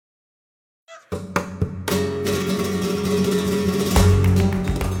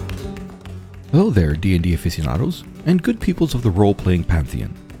Hello there, D&D aficionados, and good peoples of the role-playing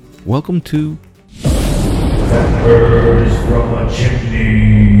pantheon. Welcome to... Peppers from a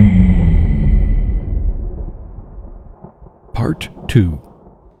Chimney! Part 2.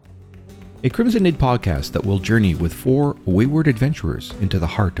 A Crimsonade podcast that will journey with 4 wayward adventurers into the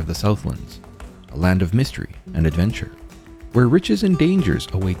heart of the Southlands, a land of mystery and adventure, where riches and dangers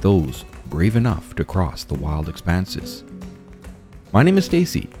await those brave enough to cross the wild expanses. My name is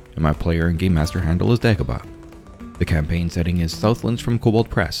Stacy, and my player and game master handle is Dagobah. The campaign setting is Southlands from Kobold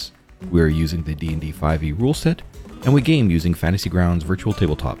Press. We are using the D&D 5e rule set, and we game using Fantasy Grounds Virtual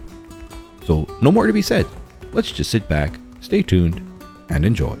Tabletop. So, no more to be said. Let's just sit back, stay tuned, and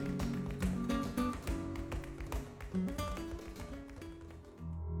enjoy.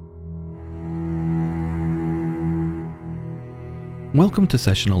 Welcome to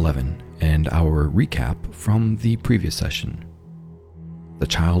Session 11, and our recap from the previous session. The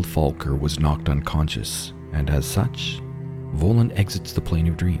child Falker was knocked unconscious, and as such, Volan exits the plane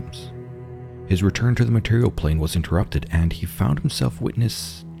of dreams. His return to the material plane was interrupted, and he found himself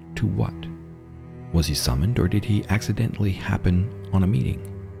witness to what? Was he summoned, or did he accidentally happen on a meeting?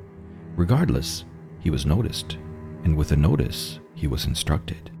 Regardless, he was noticed, and with a notice, he was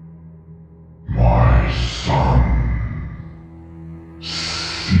instructed. My son,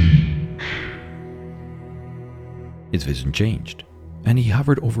 seek. His vision changed, and he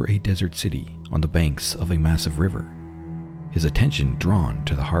hovered over a desert city on the banks of a massive river, his attention drawn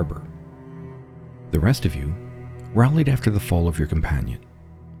to the harbor. The rest of you rallied after the fall of your companion.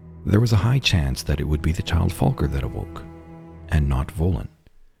 There was a high chance that it would be the child Falker that awoke, and not Volan.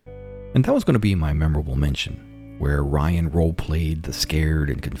 And that was going to be my memorable mention, where Ryan role-played the scared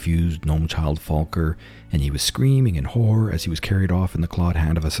and confused gnome child Falker, and he was screaming in horror as he was carried off in the clawed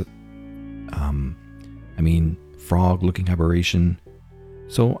hand of a frog-looking aberration.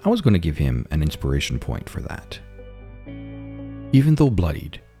 So I was going to give him an inspiration point for that. Even though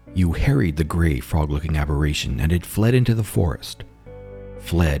bloodied, you harried the gray frog-looking aberration, and it fled into the forest.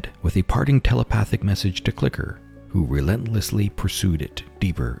 Fled with a parting telepathic message to Clicker, who relentlessly pursued it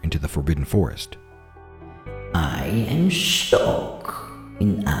deeper into the forbidden forest. I am Stock.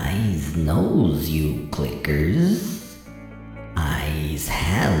 In eyes knows you clickers. Eyes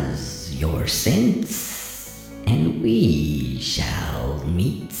has your sense, and we shall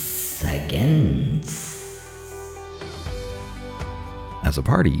meet again. As a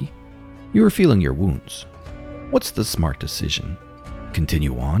party, you are feeling your wounds. What's the smart decision?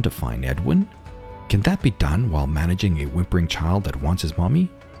 Continue on to find Edwin? Can that be done while managing a whimpering child that wants his mommy?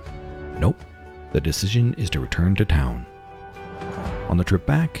 Nope. The decision is to return to town. On the trip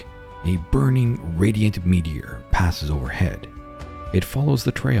back, a burning, radiant meteor passes overhead. It follows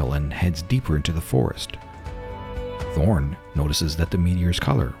the trail and heads deeper into the forest. Thorn notices that the meteor's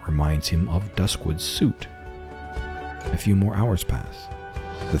color reminds him of Duskwood's suit. A few more hours pass.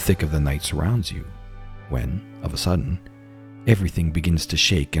 The thick of the night surrounds you, when, of a sudden, everything begins to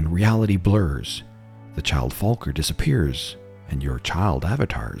shake and reality blurs. The child Falker disappears, and your child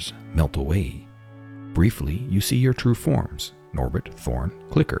avatars melt away. Briefly, you see your true forms, Norbert, Thorn,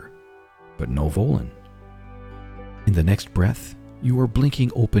 Clicker, but no Volan. In the next breath, you are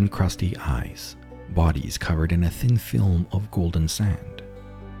blinking open crusty eyes, bodies covered in a thin film of golden sand.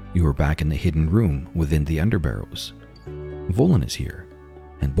 You are back in the hidden room within the Underbarrows. Volan is here,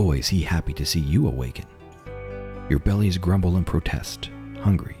 and boy is he happy to see you awaken. Your bellies grumble in protest,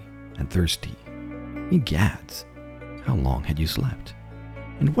 hungry and thirsty. Egads, how long had you slept?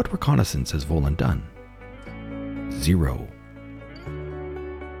 And what reconnaissance has Volan done? 0.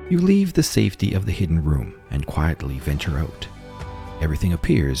 You leave the safety of the hidden room and quietly venture out. Everything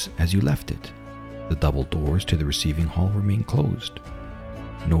appears as you left it. The double doors to the receiving hall remain closed.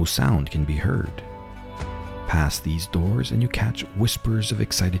 No sound can be heard. Pass these doors and you catch whispers of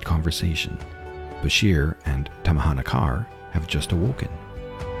excited conversation. Bashir and Tamahanakar have just awoken.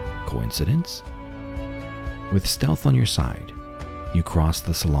 Coincidence? With stealth on your side, you cross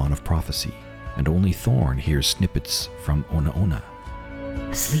the Salon of Prophecy, and only Thorn hears snippets from Ona Ona.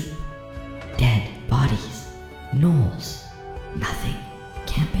 Asleep. Dead bodies. Gnolls. Nothing.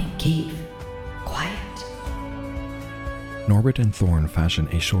 Camping cave. Quiet. Norbert and Thorn fashion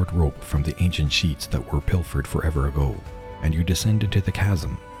a short rope from the ancient sheets that were pilfered forever ago, and you descend into the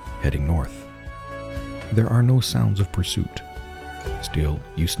chasm, heading north. There are no sounds of pursuit. Still,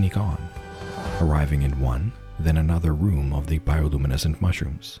 you sneak on, arriving in one, then another room of the bioluminescent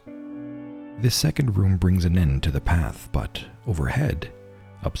mushrooms. This second room brings an end to the path, but overhead,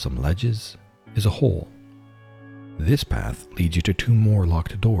 up some ledges, is a hole. This path leads you to 2 more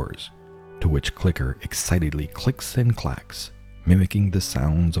locked doors, to which Clicker excitedly clicks and clacks, mimicking the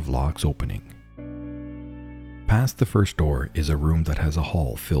sounds of locks opening. Past the first door is a room that has a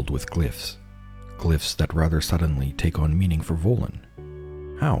hall filled with glyphs. Glyphs that rather suddenly take on meaning for Volan.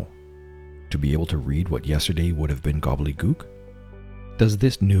 How? To be able to read what yesterday would have been gobbledygook? Does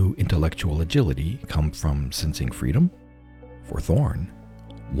this new intellectual agility come from sensing freedom? For Thorn,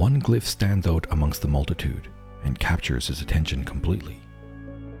 one glyph stands out amongst the multitude and captures his attention completely.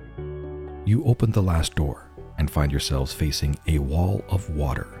 You open the last door and find yourselves facing a wall of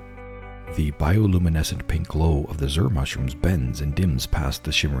water. The bioluminescent pink glow of the Zur mushrooms bends and dims past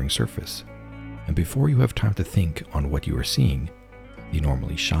the shimmering surface, and before you have time to think on what you are seeing, the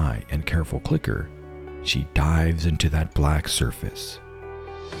normally shy and careful clicker, she dives into that black surface.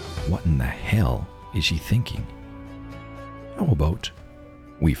 What in the hell is she thinking? How about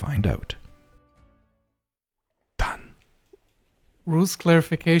we find out? Done. Rules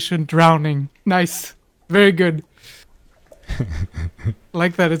clarification, drowning. Nice. Very good.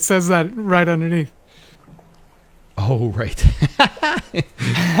 Like that. It says that right underneath. Oh, right.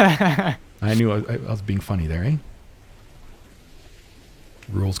 I knew I was being funny there, eh?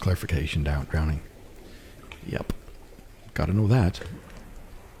 Rules clarification, drowning. Yep. Gotta know that.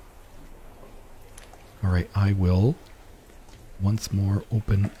 Alright, I will once more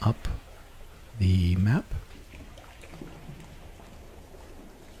open up the map.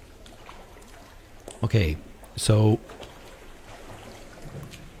 Okay, so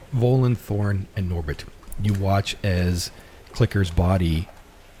Volan, Thorn, and Norbert, you watch as Clicker's body...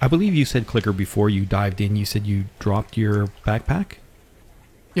 I believe you said, Clicker, before you dived in, you said you dropped your backpack?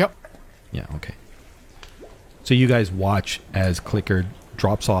 Yep. Yeah, okay. So you guys watch as Clicker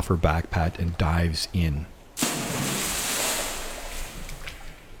drops off her backpack and dives in.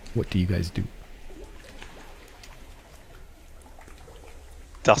 What do you guys do?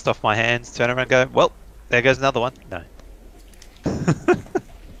 Dust off my hands, turn around and go, well, there goes another one. No.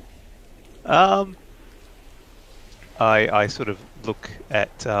 I sort of look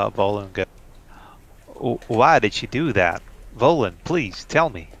at Volan and go, why did she do that? Volan, please tell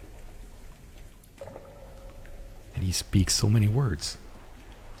me. And he speaks so many words.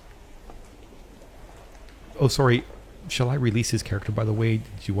 Oh, sorry. Shall I release his character, by the way? Do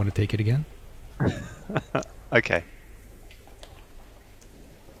you want to take it again? Okay.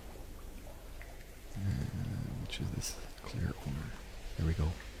 Which is this? Clear owner. There we go.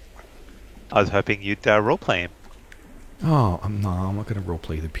 I was hoping you'd roleplay him. Oh, I'm not going to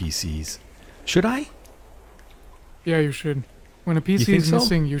roleplay the PCs. Should I? Yeah, you should. When a You PC think is so?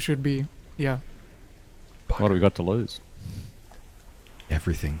 missing, you should be. Yeah. What do we got to lose?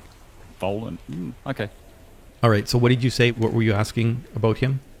 Everything. Volan. Okay. All right, so what did you say? What were you asking about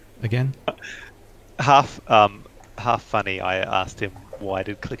him again? Half funny, I asked him, why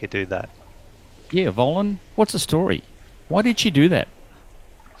did Clicker do that? Yeah, Volan, what's the story? Why did she do that?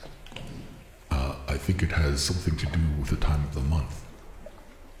 I think it has something to do with the time of the month.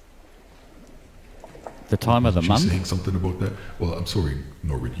 The time of the Wasn't she month? saying something about that? Well, I'm sorry,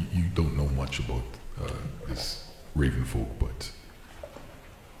 Norbert, you don't know much about this Raven folk, but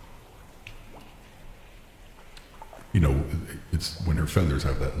you know, it's when her feathers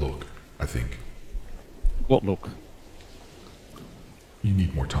have that look. I think What look? you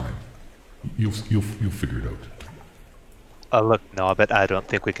need more time. You'll figure it out. Look, no, but I don't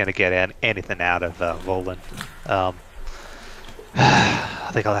think we're going to get anything out of Volan. I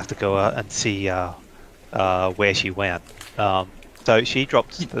think I'll have to go and see where she went. So she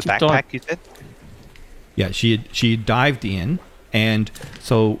dropped the Just backpack, you said? Yeah, she had dived in, and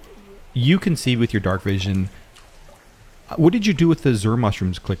so you can see with your dark vision. What did you do with the Zur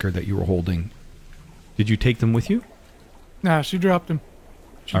mushrooms, Clicker, that you were holding? Did you take them with you? Nah, she dropped him.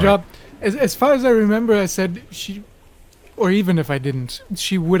 She All dropped. As far as I remember, I said she, or even if I didn't,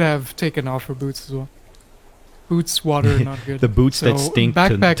 she would have taken off her boots as well. Boots, water, not good. The boots that So, stink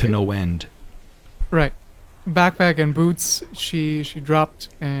backpack- to no end. Right. Backpack and boots she dropped,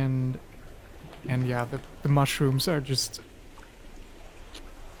 and yeah, the mushrooms are just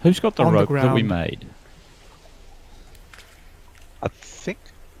Who's got the On the rope that we ground. made? I think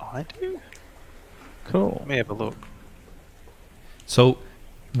I do. Cool. Let me have a look. So,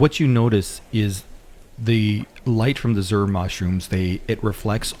 what you notice is the light from the Zur mushrooms. It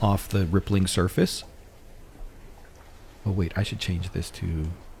reflects off the rippling surface. Oh wait, I should change this to.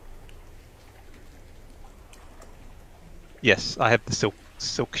 Yes, I have the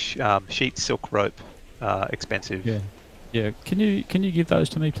sheet silk rope, expensive. Yeah. Yeah. Can you give those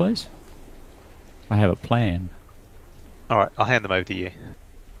to me, please? I have a plan. All right, I'll hand them over to you.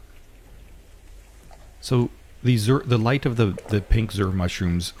 So the light of the pink Zur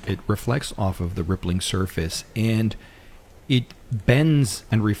mushrooms, it reflects off of the rippling surface, and it bends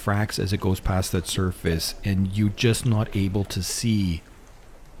and refracts as it goes past that surface, and you're just not able to see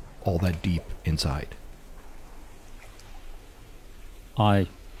all that deep inside. I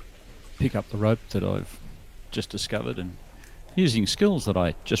pick up the rope that I've just discovered, and using skills that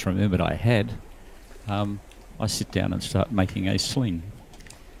I just remembered I had, I sit down and start making a sling.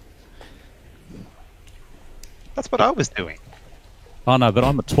 That's what I was doing. Oh no, but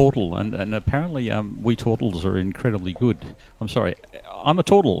I'm a turtle, and apparently we turtles are incredibly good. I'm sorry, I'm a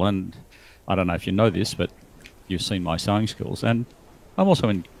turtle, and I don't know if you know this, but you've seen my sewing skills, and I'm also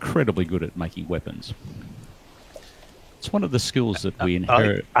incredibly good at making weapons. It's one of the skills that we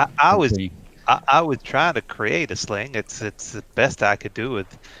inherit. I was from being- I was trying to create a sling. It's the best I could do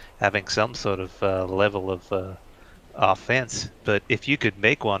with having some sort of level of offense. But if you could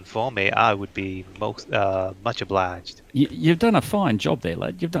make one for me, I would be much obliged. You've done a fine job there,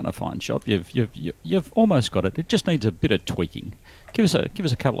 lad. You've done a fine job. You've almost got it. It just needs a bit of tweaking. Give us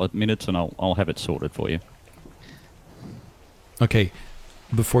a couple of minutes, and I'll have it sorted for you. Okay,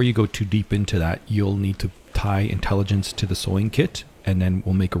 before you go too deep into that, you'll need to tie intelligence to the sewing kit, and then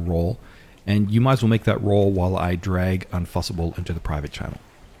we'll make a roll. And you might as well make that roll while I drag Unfussable into the private channel.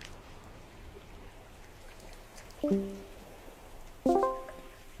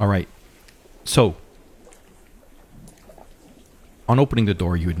 All right. So, on opening the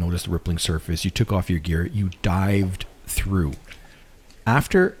door, you had noticed the rippling surface. You took off your gear. You dived through.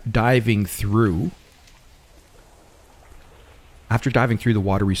 After diving through the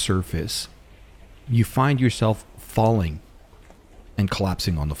watery surface, you find yourself falling and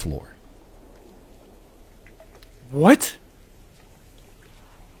collapsing on the floor. What?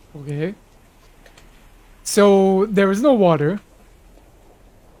 Okay. So there is no water.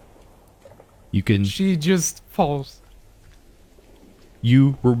 You can She just falls.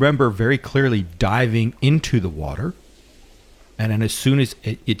 you remember very clearly diving into the water, and then as soon as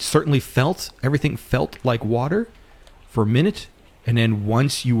it certainly felt, everything felt like water for a minute, and then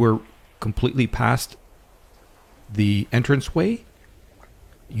once you were completely past the entranceway,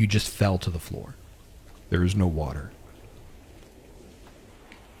 you just fell to the floor. There is no water.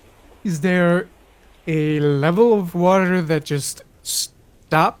 Is there a level of water that just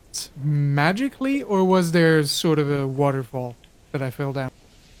stopped magically, or was there sort of a waterfall that I fell down?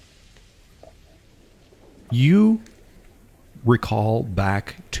 You recall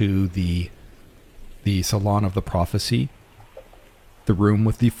back to the Salon of the Prophecy, the room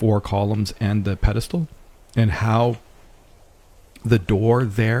with the 4 columns and the pedestal, and how the door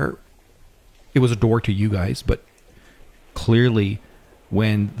there, it was a door to you guys, but clearly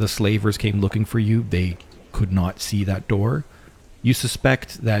when the slavers came looking for you, they could not see that door. You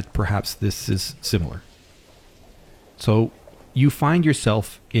suspect that perhaps this is similar. So you find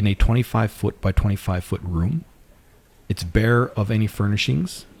yourself in a 25-foot by 25-foot room. It's bare of any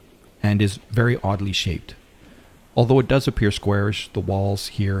furnishings and is very oddly shaped. Although it does appear squarish, the walls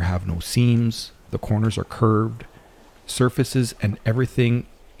here have no seams, the corners are curved, surfaces and everything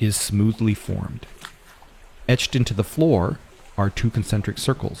is smoothly formed. Etched into the floor are 2 concentric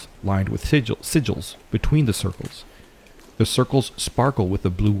circles lined with sigils between the circles. The circles sparkle with a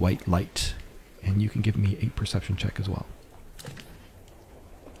blue-white light, and you can give me a perception check as well.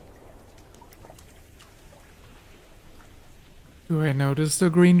 Do I notice the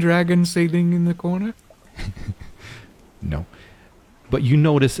green dragon sailing in the corner? No. But you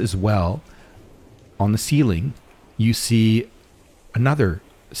notice as well, on the ceiling, you see another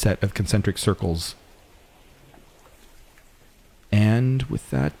set of concentric circles. And with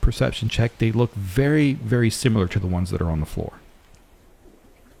that perception check, they look very, very similar to the ones that are on the floor.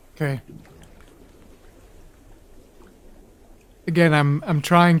 Okay. Again, I'm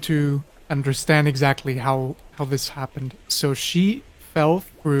trying to understand exactly how this happened. So she fell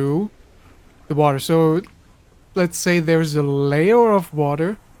through the water. So let's say there's a layer of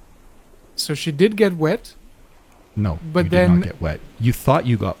water. So she did get wet. No, But you then- did not get wet. You thought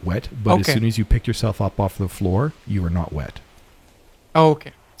you got wet, but as Okay. soon as you picked yourself up off the floor, you were not wet. Oh,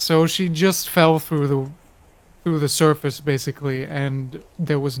 okay. So she just fell through the surface basically, and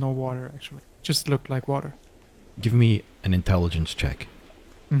there was no water actually. Just looked like water. Give me an intelligence check.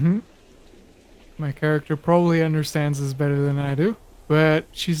 Mm-hmm. My character probably understands this better than I do, but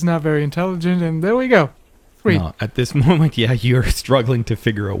she's not very intelligent, and there we go. 3. No, at this moment, yeah, you're struggling to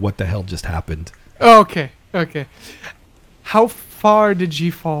figure out what the hell just happened. Okay, okay. How far did she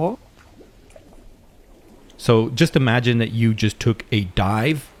fall? So just imagine that you just took a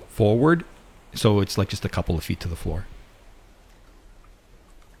dive forward, so it's like just a couple of feet to the floor.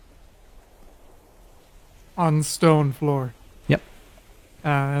 On stone floor. Yep.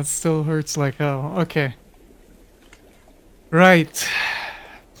 That still hurts like hell. Okay. Right.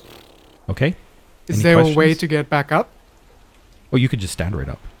 Okay? Is Any there a way questions? to get back up? Oh, you could just stand right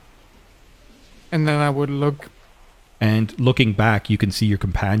up. And then I would look. And looking back, you can see your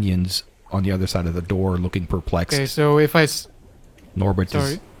companions on the other side of the door looking perplexed. Okay, so if Norbert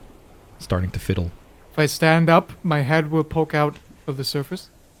sorry. is starting to fiddle. If I stand up, my head will poke out of the surface.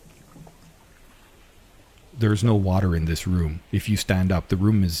 There's no water in this room. If you stand up, the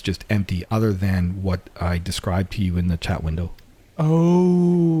room is just empty other than what I described to you in the chat window.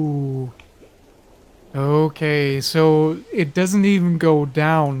 Oh. Okay, so it doesn't even go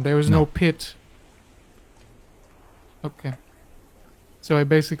down. There is no No. pit. Okay. So I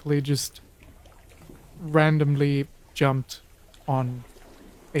basically just randomly jumped on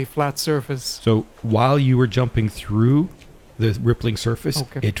a flat surface. So while you were jumping through the rippling surface,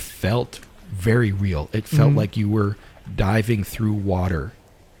 Okay. it felt very real. It felt Mhm. like you were diving through water.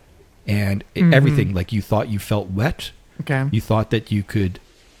 And Mhm. everything, like you thought you felt wet. Okay. You thought that you could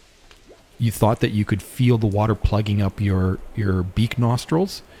feel the water plugging up your beak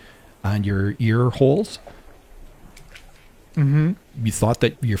nostrils and your ear holes. Mm-hmm. You thought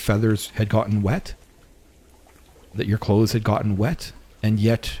that your feathers had gotten wet, that your clothes had gotten wet, and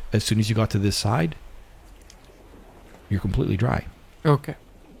yet as soon as you got to this side, you're completely dry. Okay.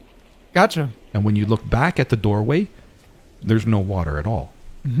 Gotcha. And when you look back at the doorway, there's no water at all.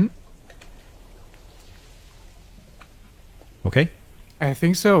 Mm-hmm. Okay? I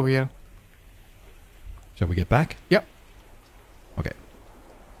think so, yeah. Shall we get back? Yep. Okay.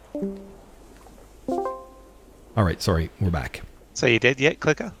 All right, sorry, we're back. So you dead yet,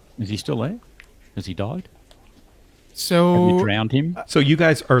 Clicker? Is he still there? Has he died? Have you So drowned him? So you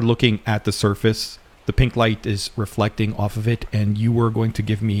guys are looking at the surface. The pink light is reflecting off of it, and you were going to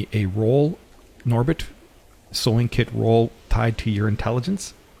give me a roll, Norbert, sewing kit roll tied to your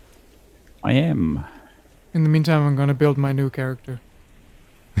intelligence. I am. in the meantime, I'm gonna build my new character.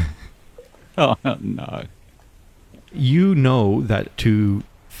 Oh, no. You know that to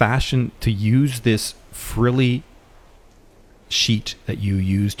use this frilly sheet that you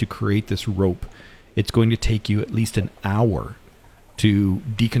use to create this rope, it's going to take you at least an hour to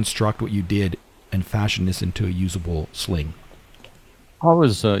deconstruct what you did and fashion this into a usable sling. I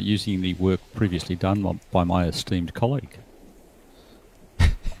was using the work previously done by my esteemed colleague.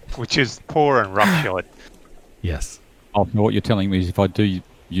 Which is poor and roughshod. Yes. Oh, no, what you're telling me is if I do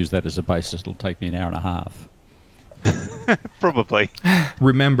use that as a basis, it'll take me an hour and a half. Probably.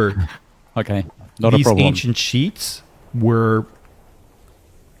 Remember, Okay, not these a problem. ancient sheets were,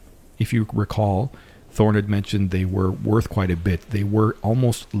 if you recall, Thorn had mentioned they were worth quite a bit. They were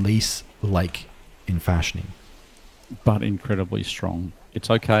almost lace-like in fashioning. But incredibly strong. It's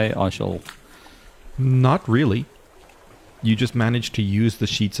okay, I shall... Not really. You just managed to use the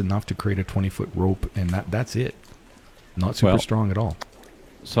sheets enough to create a 20-foot rope, and that's it. Not super Well- strong at all.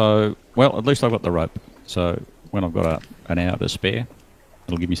 So, well, at least I've got the rope. So, when I've got an hour to spare,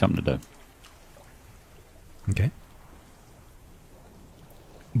 it'll give me something to do. Okay.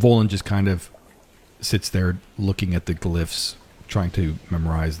 Volan just kind of sits there looking at the glyphs, trying to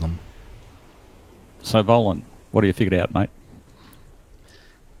memorize them. So, Volan, what have you figured out, mate?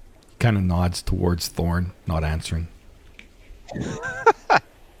 Kind of nods towards Thorn, not answering.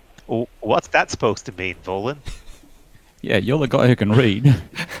 What's that supposed to mean, Volan? Yeah, you're the guy who can read.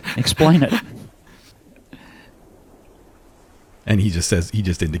 Explain it. And he just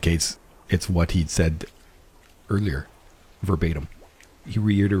indicates it's what he'd said earlier, verbatim. He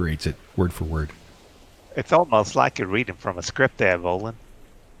reiterates it word for word. It's almost like you're reading from a script there, Volan.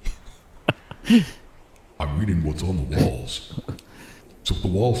 I'm reading what's on the walls. So if the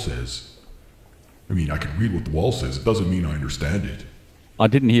wall says, I mean, I can read what the wall says. It doesn't mean I understand it. I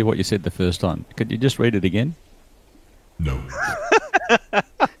didn't hear what you said the first time. Could you just read it again? No.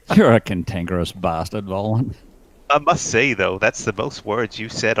 You're a cantankerous bastard, Volan. I must say, though, that's the most words you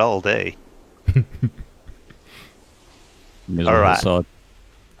said all day. Miserable All right. sod.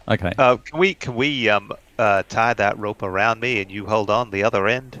 Okay. Can we tie that rope around me and you hold on the other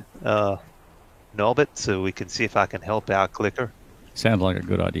end, Norbert, so we can see if I can help our Clicker? Sounds like a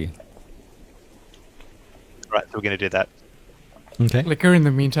good idea. Right, so we're going to do that. Okay. Liquor, in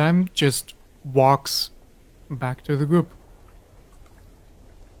the meantime, just walks back to the group.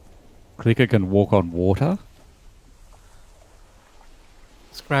 Clicker can walk on water.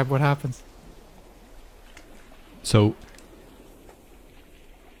 Describe what happens. So,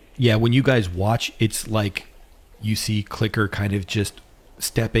 yeah, when you guys watch, it's like you see Clicker kind of just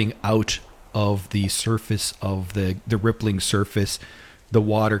stepping out of the surface of the rippling surface. The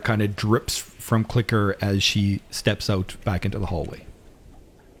water kind of drips from Clicker as she steps out back into the hallway.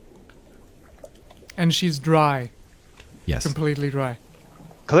 And she's dry. Yes. completely dry.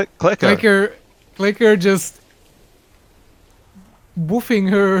 Clicker. Clicker just woofing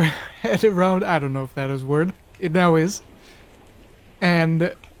her head around. I don't know if that is a word. It now is.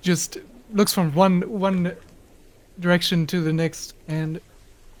 And just looks from one direction to the next, and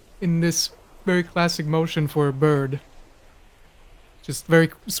in this very classic motion for a bird. Just very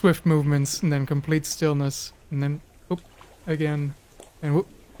swift movements, and then complete stillness, and then whoop again, and whoop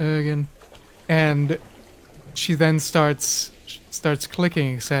again, and she then starts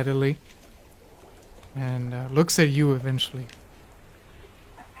clicking excitedly, and looks at you eventually.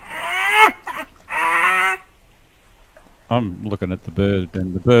 I'm looking at the bird,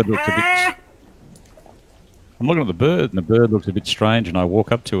 and the bird looks a bit. I'm looking at the bird, and the bird looks a bit strange, and I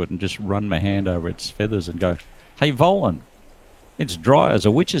walk up to it and just run my hand over its feathers and go, "Hey, Volan, it's dry as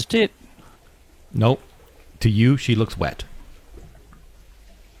a witch's tit." Nope. To you, she looks wet.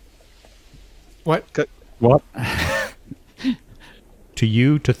 What? What? To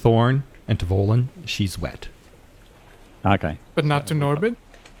you, to Thorn, and to Volan, she's wet. Okay. But not to Norbit?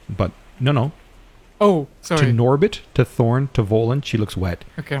 But no. Oh, To sorry. Norbit, to Thorn, to Volan, she looks wet.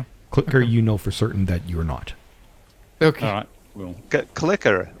 Okay. Clicker, you know for certain that you're not. Okay. All right. Well,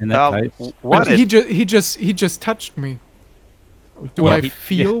 Clicker. In that case- What But he just touched me. Do Well, I he-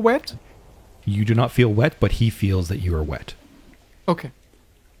 feel wet? You do not feel wet, but he feels that you are wet. Okay.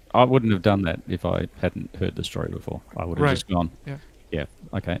 I wouldn't have done that if I hadn't heard the story before. I would have Right. just gone. Yeah. Yeah.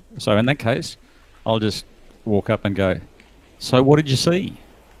 Okay. So in that case, I'll just walk up and go, "So what did you see?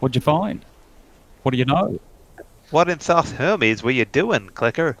 What'd you find? What do you know? What in South Hermes were you doing,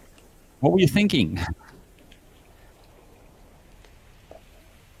 Clicker? What were you thinking?"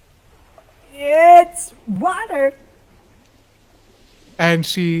 It's water. And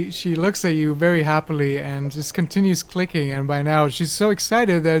she looks at you very happily and just continues clicking, and by now she's so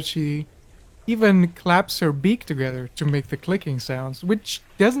excited that she even claps her beak together to make the clicking sounds, which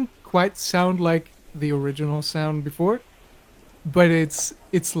doesn't quite sound like the original sound before, but it's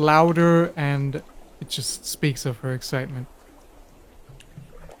louder and it just speaks of her excitement.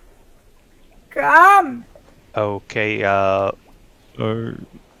 Come. Okay, So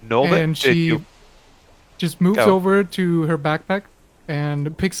Norbit, And did she you... just moves Go. over to her backpack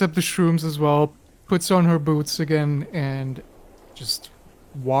and picks up the shrooms as well, puts on her boots again, and just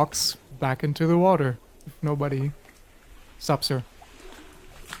walks back into the water if nobody stops her.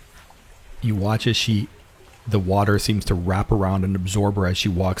 You watch as the water seems to wrap around and absorb her as she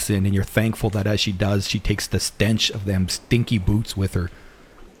walks in, and you're thankful that as she does, she takes the stench of them stinky boots with her.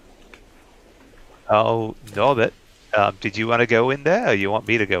 Oh, Norbit, did you want to go in there, or you want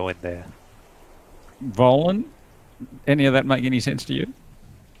me to go in there? Volan, any of that make any sense to you?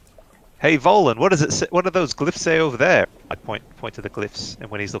 Hey, Volan, what does it say? What do those glyphs say over there? I point to the glyphs, and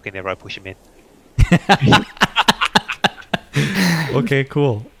when he's looking there, I push him in. Okay,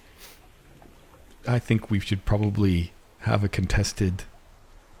 cool. I think we should probably have a contested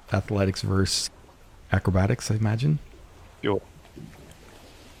athletics versus acrobatics, I imagine. Sure.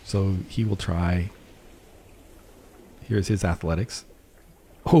 So he will try. Here's his athletics.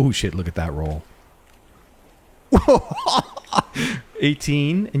 Oh shit, look at that roll.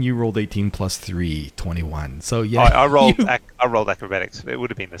 18, and you rolled 18 plus 3, 21. So yeah. I rolled. you- I rolled acrobatics. It would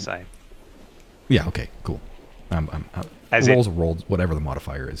have been the same. Yeah, okay, cool. As in- rolls are rolled, whatever the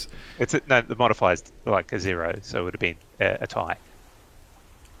modifier is. No, the modifier is like a 0, so it would have been a tie.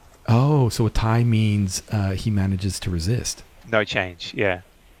 Oh, so a tie means he manages to resist. No change. Yeah.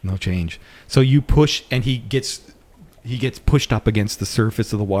 No change. So you push, and he gets pushed up against the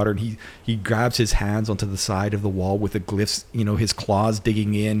surface of the water, and he grabs his hands onto the side of the wall with the glyphs. You know, his claws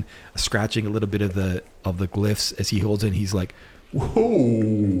digging in, scratching a little bit of the glyphs as he holds it. And he's like,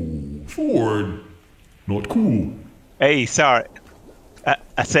 Whoa, Ford. Not cool. Hey, sorry.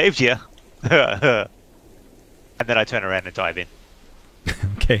 I saved you. And then I turn around and dive in.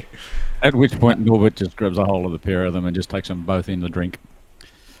 okay. At which point, Norbert just grabs a hold of the pair of them and just takes them both in the drink.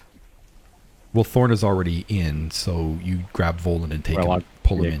 Well, Thorn is already in, so you grab Volan and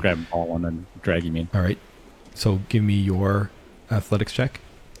pull him in. grab Volan and drag him in. All right. So give me your athletics check.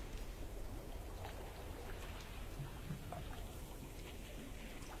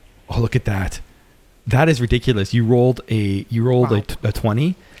 Oh, look at that. That is ridiculous. You rolled a Wow.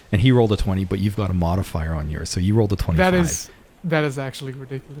 20, and he rolled a 20, but you've got a modifier on yours, so you rolled a 25. That is actually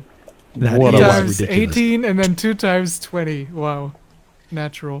ridiculous. That What is a- Times ridiculous. 18 and then 2 times 20. Wow.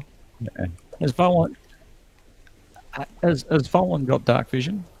 Natural. Yeah. Has Volan got dark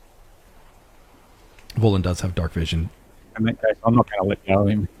vision? Volan does have dark vision, In that case, I'm not going to let go of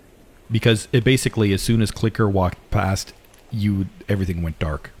him. because it basically, as soon as Clicker walked past, everything went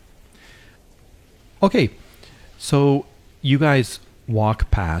dark. Okay, so you guys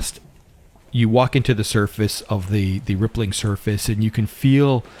walk past. You walk into the surface of the rippling surface, and you can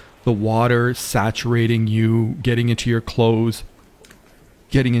feel the water saturating you, getting into your clothes,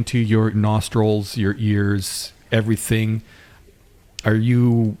 getting into your nostrils, your ears, everything. Are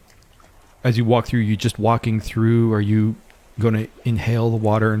you, as you walk through, you just walking through? Are you going to inhale the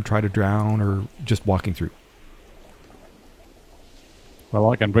water and try to drown, or just walking through? Well,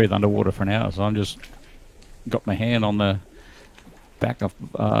 I can breathe underwater for an hour, so I'm just got my hand on the back of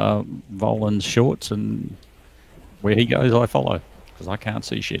Volan's shorts, and where he goes, I follow, because I can't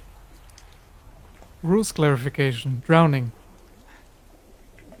see shit. Rules clarification. Drowning.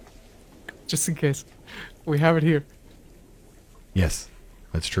 Just in case. We have it here. Yes,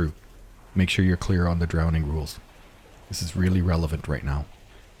 that's true. Make sure you're clear on the drowning rules. This is really relevant right now.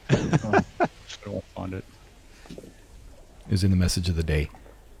 I'll find it. Is in the message of the day.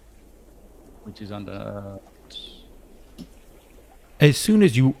 Which is under... As soon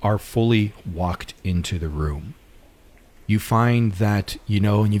as you are fully walked into the room, you find that,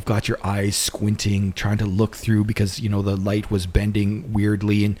 and you've got your eyes squinting, trying to look through because, the light was bending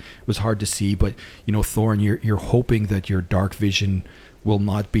weirdly and it was hard to see. But, Thorn, you're hoping that your dark vision will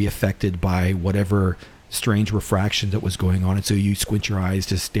not be affected by whatever strange refraction that was going on. And so you squint your eyes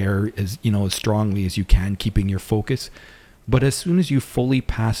to stare as strongly as you can, keeping your focus. But as soon as you fully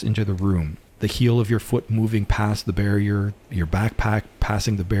pass into the room, the heel of your foot moving past the barrier, your backpack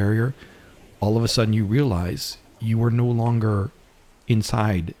passing the barrier, all of a sudden you realize you are no longer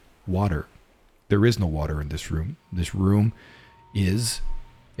inside water. There is no water in this room. This room is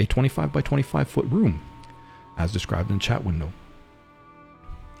a 25 by 25 foot room, as described in the chat window.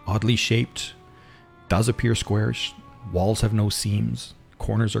 Oddly shaped, does appear squarish, walls have no seams,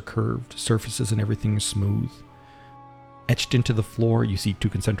 corners are curved, surfaces and everything is smooth. Etched into the floor, you see 2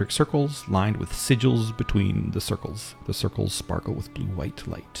 concentric circles lined with sigils between the circles. The circles sparkle with blue-white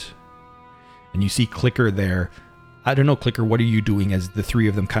light. And you see Clicker there. I don't know, Clicker, what are you doing as the 3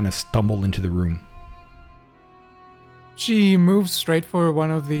 of them kind of stumble into the room? She moves straight for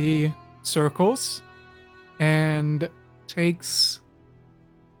one of the circles and takes...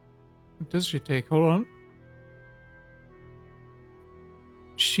 What does she take? Hold on.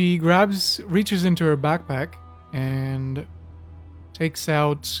 She reaches into her backpack and takes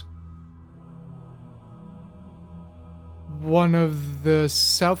out one of the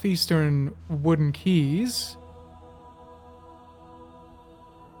southeastern wooden keys.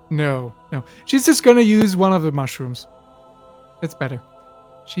 No. She's just gonna use one of the mushrooms. It's better.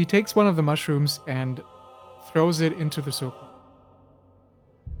 She takes one of the mushrooms and throws it into the circle.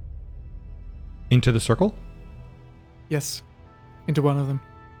 Into the circle? Yes. Into one of them.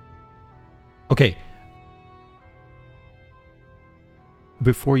 Okay.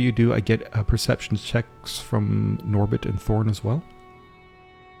 Before you do, I get perception checks from Norbit and Thorn as well.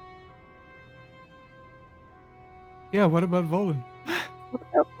 Yeah, what about Volan?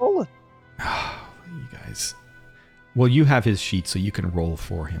 Volan? You guys. Well, you have his sheet, so you can roll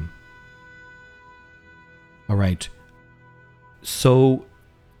for him. All right. So,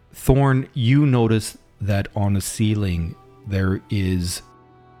 Thorn, you notice that on the ceiling there is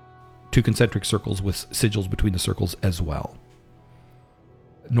 2 concentric circles with sigils between the circles as well.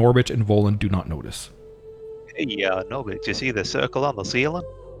 Norbit and Volan do not notice. Hey, Norbit, did you see the circle on the ceiling?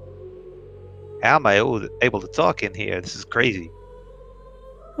 How am I able to talk in here? This is crazy.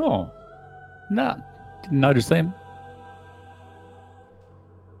 Oh, no, didn't notice them.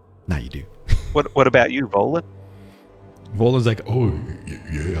 Now you do. What about you, Volan? Volan's like, Oh,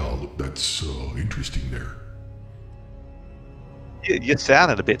 yeah, that's interesting there. You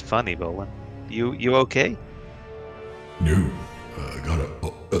sounded a bit funny, Volan. You okay? No, I got a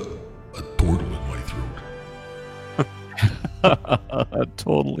turtle in my throat. A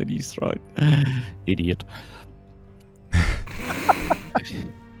turtle in his throat. Idiot.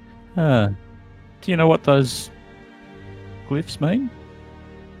 Do you know what those glyphs mean?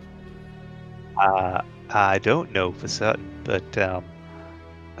 I don't know for certain, but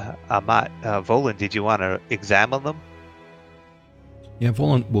I might. Volan, did you want to examine them? yeah,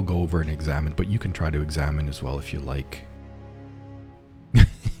 Volan will go over and examine, but you can try to examine as well if you like.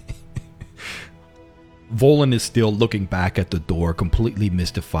 Volan is still looking back at the door, completely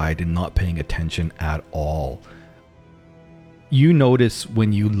mystified and not paying attention at all. You notice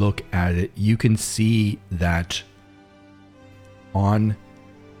when you look at it, you can see that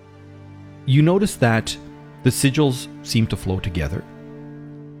you notice that the sigils seem to flow together.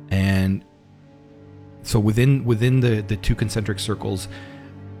 And so within the 2 concentric circles,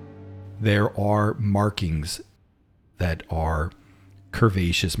 there are markings that are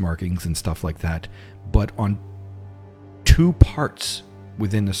curvaceous markings and stuff like that. But on two parts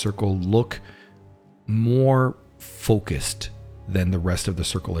within the circle look more focused than the rest of the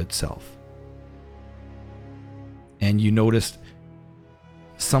circle itself. And you noticed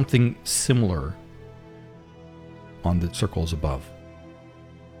something similar on the circles above.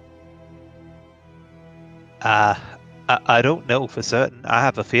 I don't know for certain. I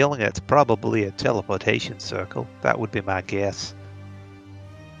have a feeling it's probably a teleportation circle. That would be my guess.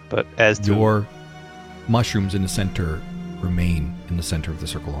 But as to Your mushrooms in the center remain in the center of the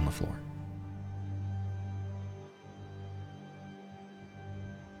circle on the floor.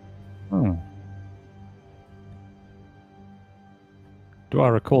 Hmm. Do I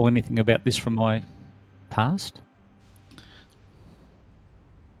recall anything about this from my past?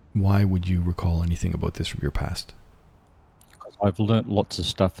 Why would you recall anything about this from your past? I've learnt lots of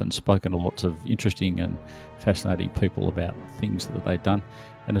stuff and spoken to lots of interesting and fascinating people about things that they've done.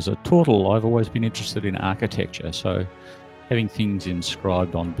 And as a turtle, I've always been interested in architecture. So having things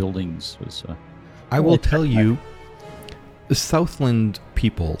inscribed on buildings was... I will tell you, the Southland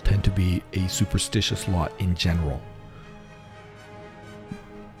people tend to be a superstitious lot in general.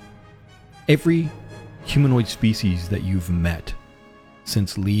 Every humanoid species that you've met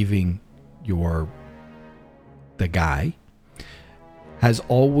since leaving the guy has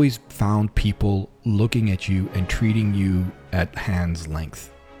always found people looking at you and treating you at hand's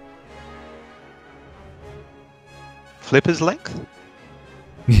length. Flipper's length?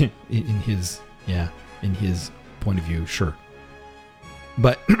 in his point of view, sure.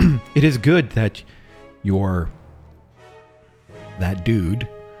 But it is good that that dude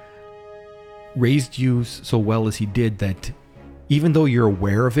raised you so well as he did that even though you're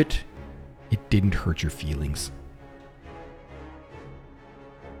aware of it, it didn't hurt your feelings.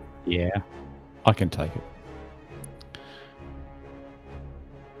 Yeah, I can take it.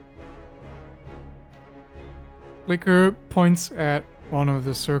 Flicker points at one of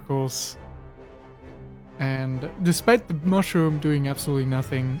the circles, and despite the mushroom doing absolutely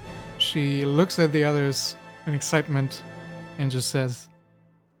nothing, she looks at the others in excitement and just says,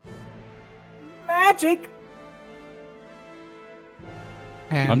 Magic.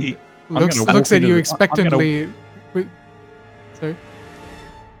 and I'm looks gonna at walk into you the- expectantly. Sorry.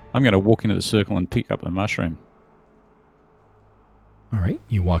 I'm going to walk into the circle and pick up the mushroom. All right,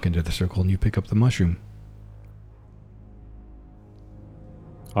 you walk into the circle and you pick up the mushroom.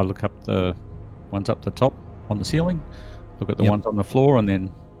 I look up the ones up the top on the ceiling, look at the Yep. ones on the floor, and then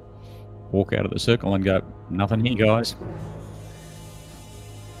walk out of the circle and go, nothing here, guys.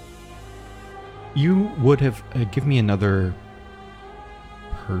 You would have give me another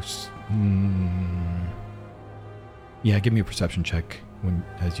yeah, give me a perception check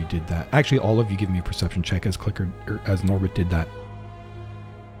as you did that. Actually, all of you give me a perception check as as Norbert did that.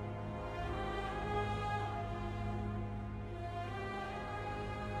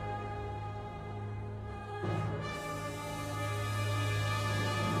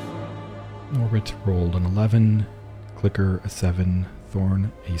 Norbert rolled an 11, Clicker a 7,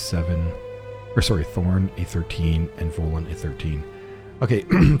 Thorn a 7, Thorn a 13, and Volan a 13. Okay,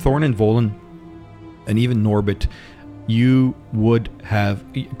 Thorn and Volan, and even Norbert, you would have...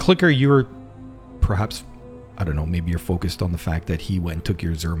 Clicker, you were perhaps, I don't know, maybe you're focused on the fact that he went and took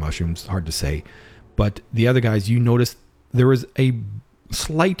your Xur mushrooms, hard to say. But the other guys, you noticed there was a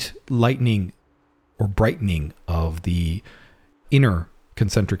slight lightening or brightening of the inner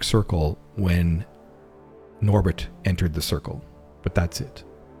concentric circle when Norbert entered the circle. But that's it.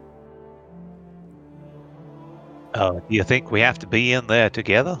 Do you think we have to be in there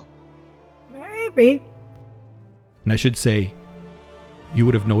together? Maybe. And I should say, you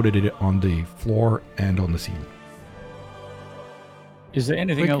would have noted it on the floor and on the ceiling. Is there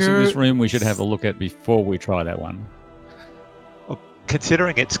anything else in this room we should have a look at before we try that one? Well,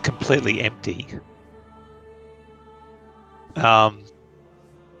 considering it's completely empty.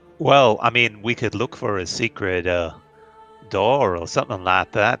 Well, I mean, we could look for a secret door or something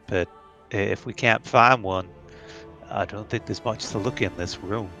like that, but if we can't find one, I don't think there's much to look in this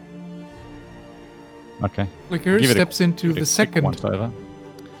room. Okay. Flicker Give it a- steps into give it a the quick second once over.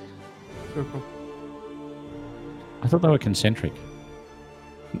 circle. I thought they were concentric.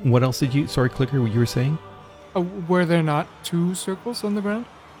 What else did you... Sorry, Clicker, what you were saying? Were there not two circles on the ground?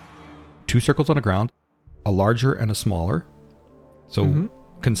 2 circles on the ground, a larger and a smaller. So Mhm.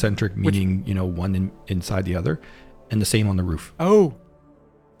 concentric, meaning, one inside the other. And the same on the roof. Oh,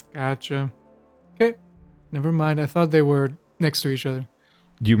 gotcha. Okay, never mind. I thought they were next to each other.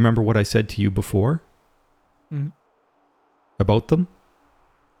 Do you remember what I said to you before? Mhm. About them?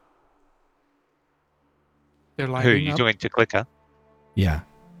 They're Who are lining you up. doing to Clicker? Yeah.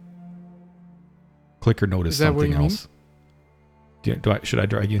 Clicker noticed Is that what something you mean? else. Should I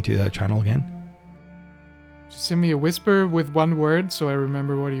drag you into that channel again? Just send me a whisper with one word so I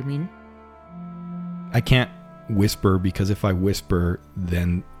remember what you mean. I can't whisper because if I whisper,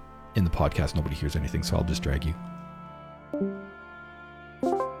 then in the podcast nobody hears anything, so I'll just drag you.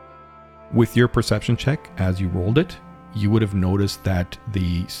 With your perception check, as you rolled it, you would have noticed that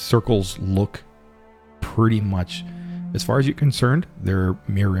the circles look pretty much, as far as you're concerned, they're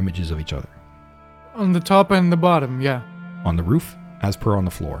mirror images of each other. On the top and the bottom, yeah. On the roof, as per on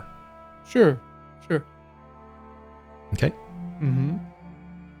the floor. Sure. Okay? Mm-hmm.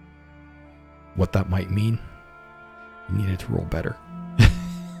 What that might mean, you needed to roll better.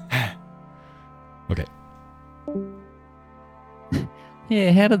 Okay.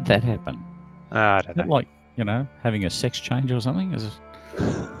 Yeah, how did that happen? I Is don't that know. like, having a sex change or something? Is it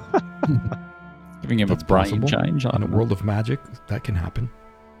giving him That's a brain possible. change? I In a don't know. world of magic, that can happen.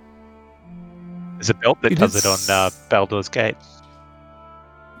 There's a belt that It does is- it on Baldur's Gate.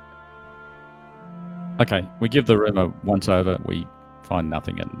 Okay, we give the room a once over. We find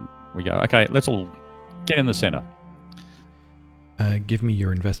nothing, and we go. Okay, let's all get in the center. Give me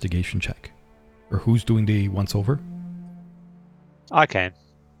your investigation check. Or who's doing the once over? I can.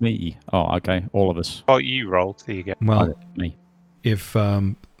 Me. Oh, okay. All of us. Oh, you rolled. There you go. Well, Okay, me. if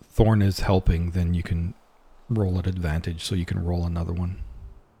Thorn is helping, then you can roll at advantage, so you can roll another one.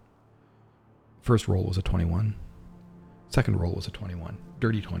 First roll was a 21. Second roll was a 21.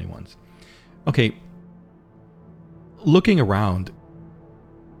 Dirty 21s. Okay. Looking around,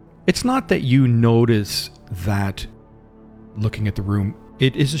 it's not that you notice that looking at the room,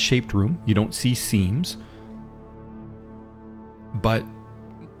 it is a shaped room. You don't see seams. But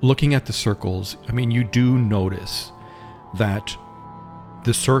looking at the circles, I mean, you do notice that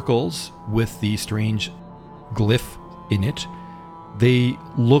the circles with the strange glyph in it, they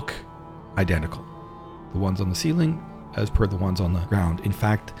look identical. The ones on the ceiling as per the ones on the ground. In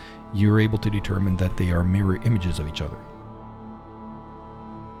fact, you're able to determine that they are mirror images of each other.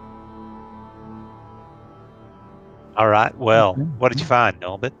 All right. Well, Okay. what did you find,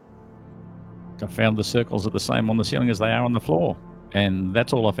 Norbert? I found the circles are the same on the ceiling as they are on the floor, and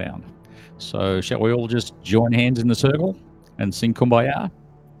that's all I found. So, shall we all just join hands in the circle and sing Kumbaya?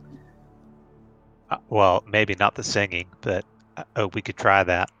 Well, maybe not the singing, but we could try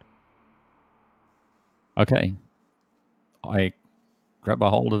that. Okay. I grab a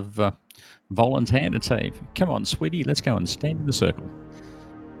hold of Volan's hand and say, "Come on, sweetie, let's go and stand in the circle."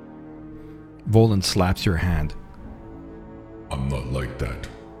 Volan slaps your hand. I'm not like that.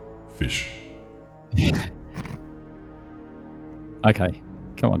 Fish. Okay,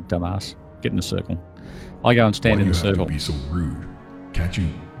 come on, dumbass, get in the circle. I go and Why stand do in you the have to circle. be so rude? Can't you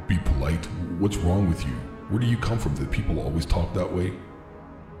be polite? What's wrong with you? Where do you come from that people always talk that way?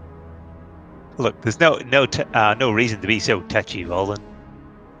 Look, there's no reason to be so touchy, Roland.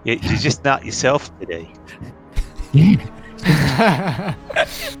 You're just not yourself today.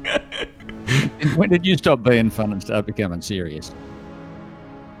 When did you stop being fun and start becoming serious?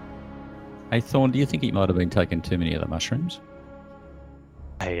 Hey, Thorn, do you think he might have been taking too many of the mushrooms?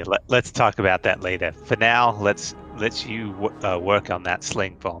 Hey, let's talk about that later. For now, let's you work on that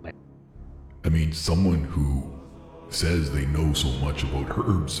sling for me. I mean, someone who says they know so much about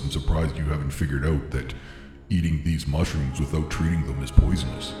herbs, I'm surprised you haven't figured out that eating these mushrooms without treating them is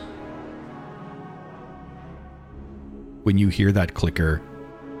poisonous. When you hear that clicker,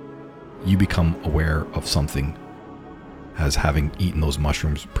 you become aware of something as having eaten those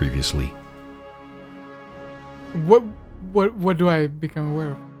mushrooms previously. What do I become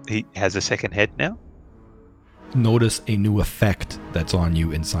aware of? He has a second head now. Notice a new effect that's on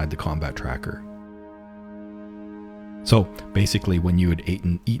you inside the combat tracker. So basically, when you had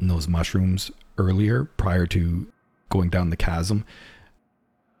eaten those mushrooms earlier, prior to going down the chasm,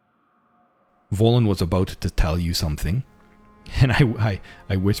 Volan was about to tell you something, and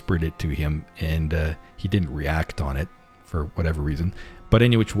I whispered it to him, and he didn't react on it for whatever reason. But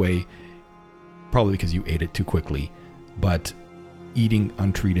any which way, probably because you ate it too quickly, but eating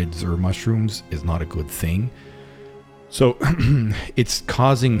untreated Zur mushrooms is not a good thing. So it's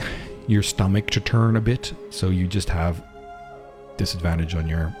causing your stomach to turn a bit, so you just have disadvantage on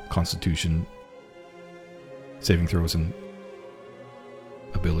your constitution saving throws and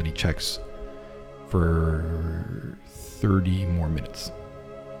ability checks for 30 more minutes.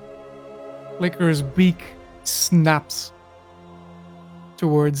 Licker's beak snaps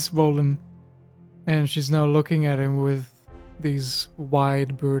towards Volan, and she's now looking at him with these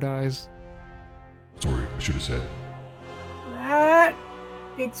wide bird eyes. Sorry, I should have said. That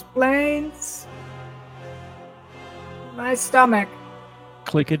explains my stomach.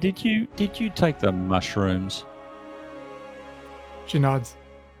 Clicker, did you take the mushrooms? She nods.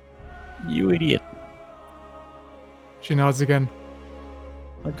 You idiot. She nods again.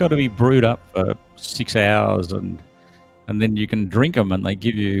 They've got to be brewed up for 6 hours, and then you can drink them, and they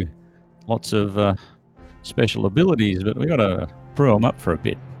give you lots of special abilities. But we got to brew them up for a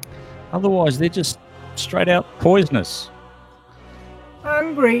bit. Otherwise, they're just straight out poisonous.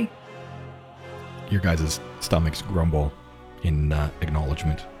 Hungry. Your guys' stomachs grumble in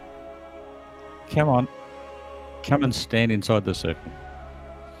acknowledgement. Come on, come and stand inside the circle.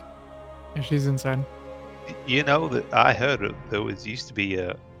 And she's inside. You know that I heard there used to be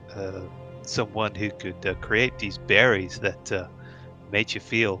someone who could create these berries that made you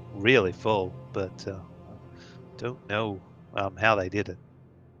feel really full, but don't know how they did it.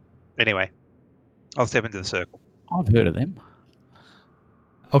 Anyway, I'll step into the circle. I've heard of them.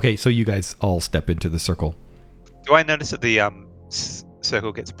 Okay, so you guys all step into the circle. Do I notice that the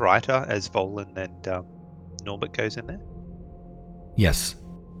circle gets brighter as Volan and Norbert goes in there? Yes.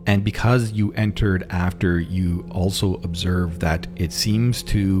 And because you entered after, you also observe that it seems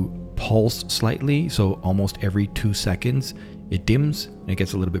to pulse slightly. So almost every 2 seconds, it dims and it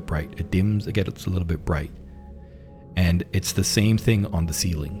gets a little bit bright. It dims, it gets a little bit bright. And it's the same thing on the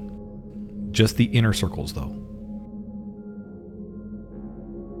ceiling. Just the inner circles, though.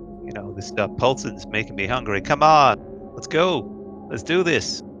 You know, this pulsing's making me hungry. Come on, let's go. Let's do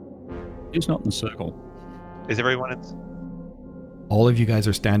this. Who's not in the circle? Is everyone in? All of you guys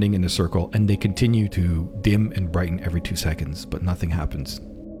are standing in a circle, and they continue to dim and brighten every 2 seconds, but nothing happens.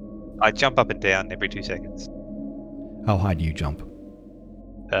 I jump up and down every 2 seconds. How high do you jump?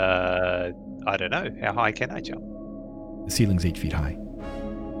 I don't know. How high can I jump? The ceiling's 8 feet high.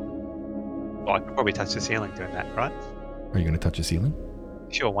 Well, I can probably touch the ceiling doing that, right? Are you going to touch the ceiling?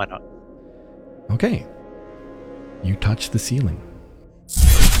 Sure, why not? Okay. You touch the ceiling.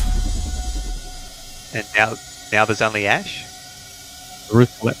 And now there's only ash? The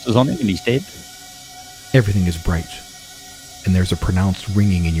roof collapses on him and he's dead. Everything is bright, and there's a pronounced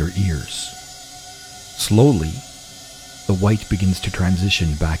ringing in your ears. Slowly, the white begins to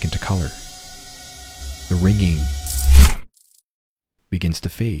transition back into color. The ringing begins to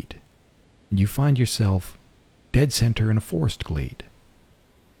fade, and you find yourself dead center in a forest glade.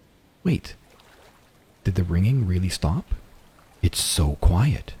 Wait, did the ringing really stop? It's so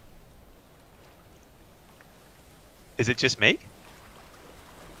quiet. Is it just me?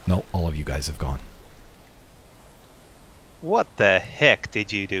 No, all of you guys have gone. What the heck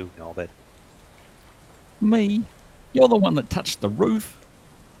did you do, Norbert? Me? You're the one that touched the roof.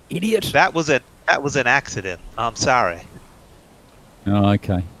 Idiot. That was an accident. I'm sorry. Oh,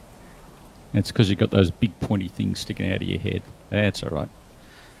 okay. It's because you got those big pointy things sticking out of your head. That's all right.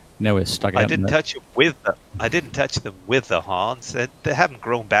 Now we're stuck out. I didn't touch them with the horns. They haven't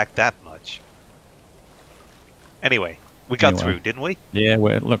grown back that much. Anyway, we got through, didn't we? Yeah.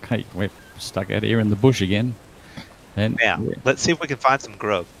 Look, hey, we're stuck out here in the bush again. And now, let's see if we can find some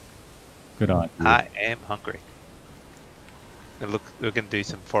grub. Good idea. I am hungry. Look, we're going to do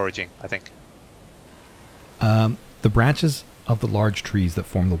some foraging, I think. The branches of the large trees that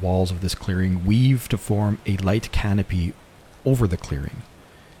form the walls of this clearing weave to form a light canopy over the clearing,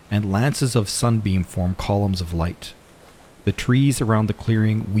 and lances of sunbeam form columns of light. The trees around the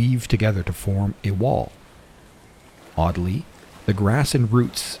clearing weave together to form a wall. Oddly, the grass and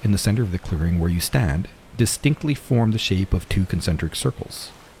roots in the center of the clearing where you stand distinctly form the shape of 2 concentric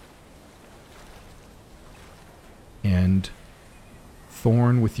circles. And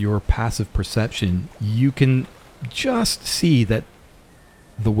Thorn, with your passive perception, you can just see that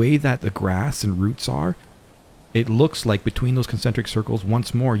the way that the grass and roots are, it looks like between those concentric circles,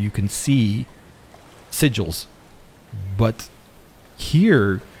 once more, you can see sigils. But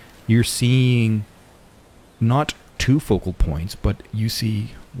here, you're seeing not 2 focal points, but you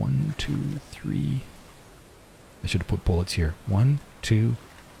see 1, 2, 3. I should have put bullets here. 1, 2,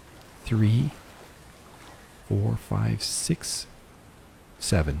 3, 4, 5, 6,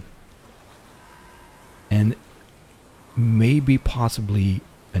 7. And maybe possibly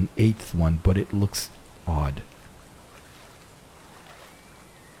an 8th one, but it looks odd.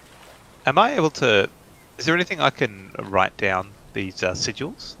 Am I able to... Is there anything I can write down these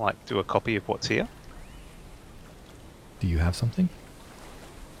sigils? Like do a copy of what's here? Do you have something?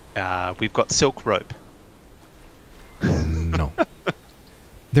 We've got silk rope. No.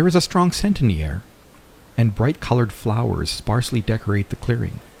 There is a strong scent in the air, and bright-colored flowers sparsely decorate the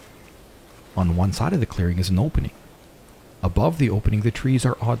clearing. On one side of the clearing is an opening. Above the opening, the trees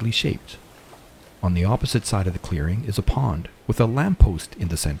are oddly shaped. On the opposite side of the clearing is a pond with a lamppost in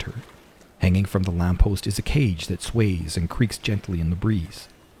the center. Hanging from the lamppost is a cage that sways and creaks gently in the breeze.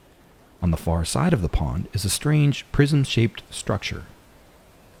 On the far side of the pond is a strange prism-shaped structure.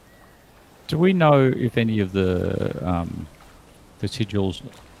 Do we know if any of the sigils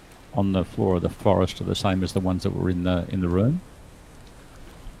on the floor of the forest are the same as the ones that were in the room?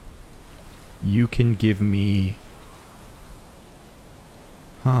 You can give me...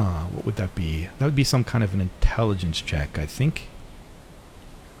 what would that be? That would be some kind of an intelligence check, I think.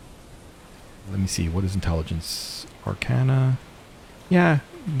 Let me see, what is intelligence? Arcana? Yeah,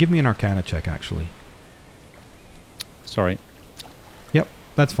 give me an Arcana check, actually. Sorry. Yep,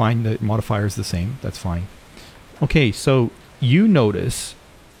 that's fine. The modifier is the same. That's fine. Okay, so you notice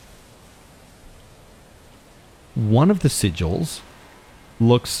one of the sigils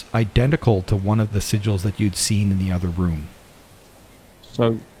looks identical to one of the sigils that you'd seen in the other room.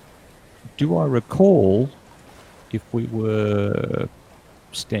 So, do I recall if we were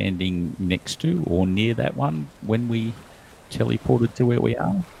standing next to or near that one when we teleported to where we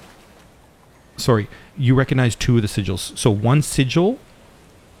are? Sorry, you recognize two of the sigils. So one sigil,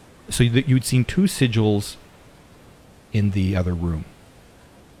 so you'd seen two sigils in the other room.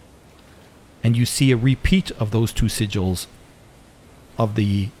 And you see a repeat of those two sigils of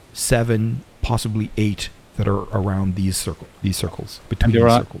the 7, possibly 8 that are around these circles, between these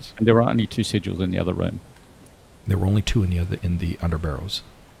circles. And there are only 2 sigils in the other room. There were only 2 in the underbarrows.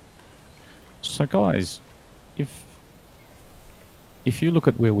 So guys, if you look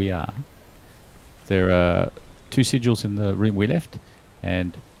at where we are, there are 2 sigils in the room we left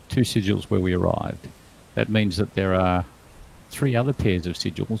and 2 sigils where we arrived. That means that there are 3 other pairs of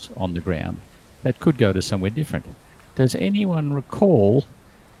sigils on the ground that could go to somewhere different. Does anyone recall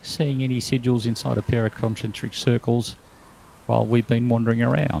seeing any sigils inside a pair of concentric circles while we've been wandering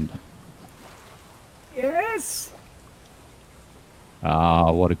around? Yes.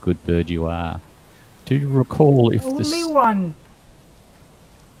 Ah, what a good bird you are. Do you recall if Only one.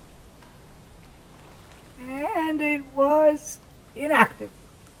 And it was inactive.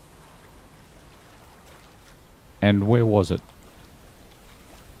 And where was it?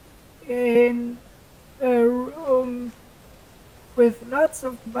 In a room with lots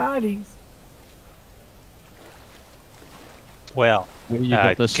of bodies. Well, Where you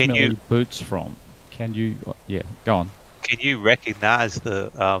got the can smelly you boots from? Can you... Yeah, go on. can you recognize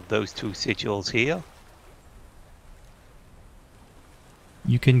those 2 sigils here?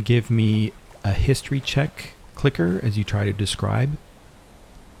 You can give me a history check clicker as you try to describe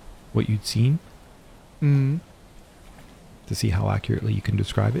what you'd seen Mm. to see how accurately you can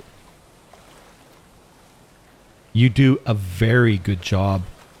describe it. You do a very good job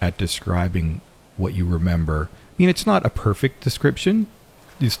at describing what you remember. I mean, it's not a perfect description.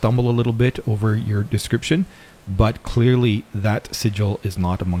 You stumble a little bit over your description, but clearly that sigil is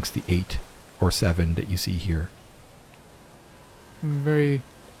not amongst the 8 or 7 that you see here. Very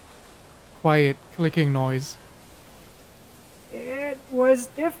quiet clicking noise. It was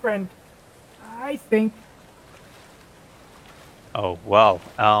different, I think. Oh, well,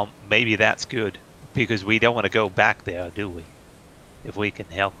 maybe that's good, because we don't want to go back there, do we? If we can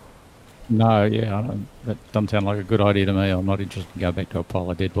help. No, yeah, I don't, that doesn't sound like a good idea to me. I'm not interested in going back to a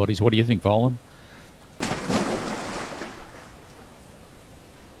pile of dead bodies. What do you think, Volan?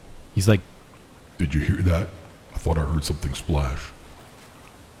 He's like, Did you hear that? I thought I heard something splash.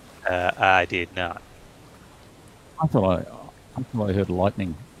 I did not. I thought I heard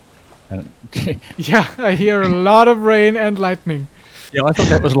lightning. Yeah, I hear a lot of rain and lightning. Yeah, I thought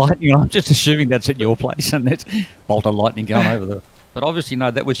that was lightning. I'm just assuming that's at your place and that's bolt of lightning going over there. But obviously,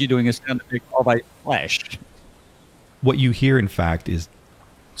 no, that was you doing a sound effect of a flash. what you hear, in fact, is,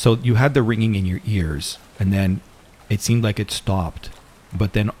 so you had the ringing in your ears, and then it seemed like it stopped,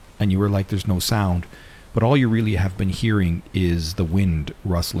 but then, and you were like, there's no sound, but all you really have been hearing is the wind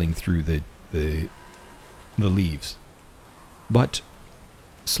rustling through the leaves. But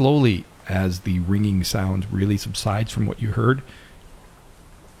slowly, as the ringing sound really subsides from what you heard,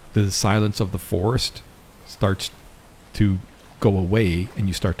 the silence of the forest starts to go away, and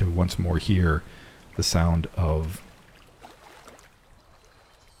you start to once more hear the sound of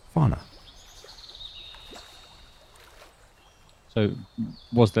fauna. So,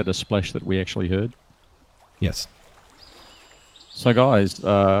 was that a splash that we actually heard? Yes. So, guys,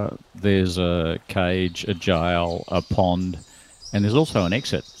 there's a cage, a jail, a pond, and there's also an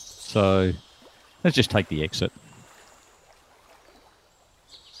exit. So, let's just take the exit.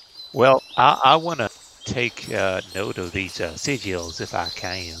 Well, I want to take note of these sigils if I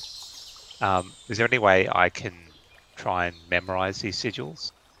can. Is there any way I can try and memorize these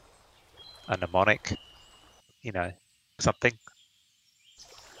sigils? A mnemonic, something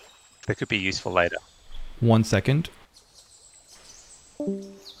that could be useful later. 1 second.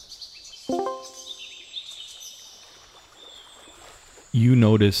 you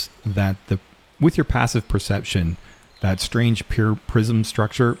notice that with your passive perception, that strange pure prism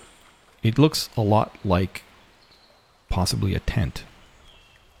structure, it looks a lot like possibly a tent.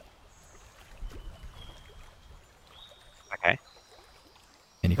 Okay.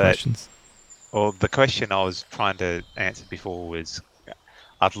 Any But- questions? Well, the question I was trying to answer before was,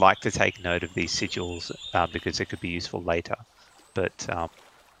 I'd like to take note of these sigils because it could be useful later, but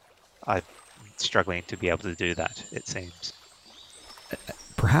I'm struggling to be able to do that, it seems.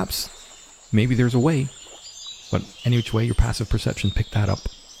 Perhaps, maybe there's a way, but any which way, your passive perception picked that up.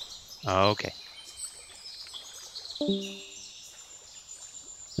 Okay.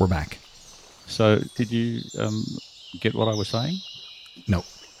 We're back. So, did you get what I was saying? No.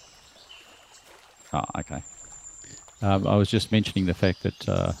 Ah, okay. I was just mentioning the fact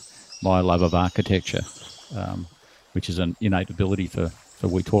that my love of architecture, which is an innate ability for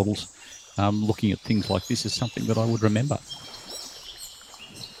we turtles, looking at things like this is something that I would remember.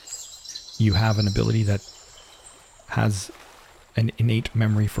 You have an ability that has an innate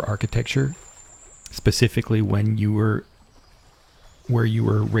memory for architecture, specifically when you were where you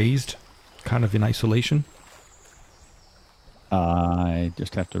were raised, kind of in isolation. I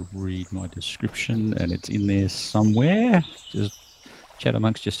just have to read my description, and it's in there somewhere. Just chat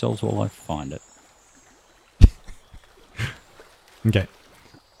amongst yourselves while I find it. Okay.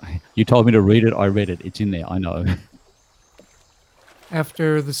 You told me to read it. I read it. It's in there. I know.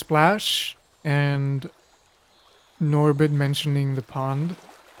 After the splash and Norbit mentioning the pond,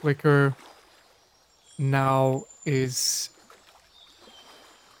 Clicker now is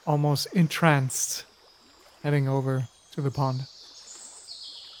almost entranced, heading over to the pond.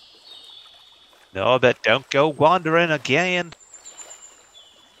 No, but don't go wandering again.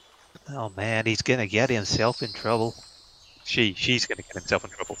 Oh man, he's gonna get himself in trouble. She's gonna get himself in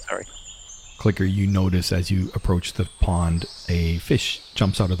trouble, sorry. Clicker, you notice as you approach the pond, a fish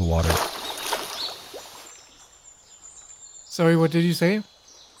jumps out of the water. Sorry, what did you say?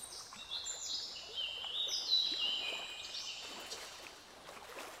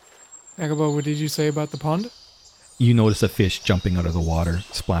 Agabo, what did you say about the pond? You notice a fish jumping out of the water,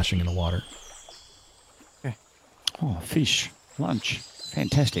 splashing in the water. Oh, fish. Lunch.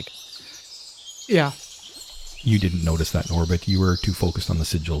 Fantastic. Yeah, You didn't notice that, Norbit. You were too focused on the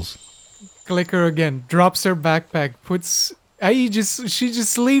sigils. Clicker again drops her backpack, she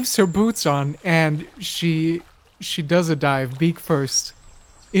just leaves her boots on, and she does a dive, beak first,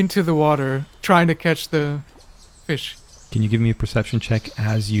 into the water, trying to catch the fish. Can you give me a perception check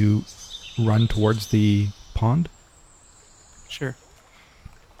as you run towards the pond? Sure.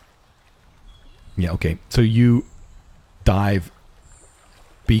 Yeah, okay. So you dive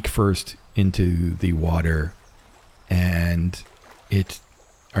beak first into the water, and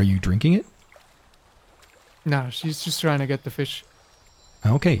are you drinking it? No, she's just trying to get the fish.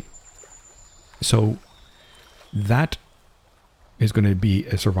 Okay. So that is going to be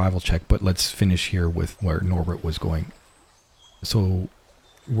a survival check, but let's finish here with where Norbert was going. So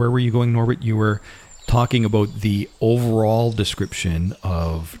where were you going, Norbert? You were talking about the overall description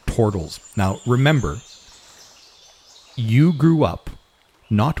of turtles. Now, remember, you grew up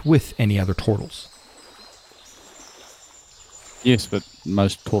not with any other turtles. Yes, but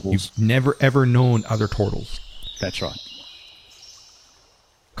most turtles. You've never ever known other turtles. That's right.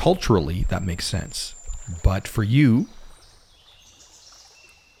 Culturally, that makes sense. But for you,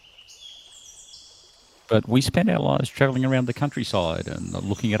 But we spend our lives traveling around the countryside and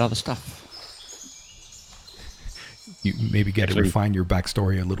looking at other stuff. you maybe get to Actually- refine your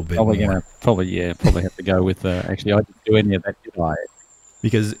backstory a little bit Probably more. probably have to go with. Actually, I didn't do any of that, did I?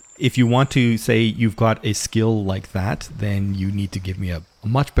 Because if you want to say you've got a skill like that, then you need to give me a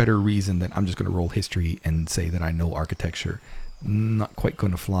much better reason than I'm just going to roll history and say that I know architecture. Not quite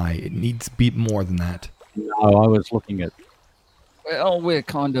going to fly. It needs to be more than that. No, I was looking at. Well, we're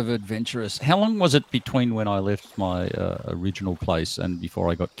kind of adventurous. How long was it between when I left my original place and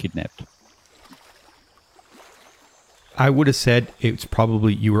before I got kidnapped? I would have said it's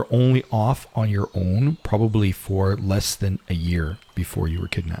probably you were only off on your own probably for less than a year before you were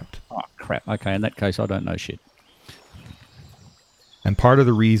kidnapped. Oh, crap. Okay, in that case, I don't know shit. And part of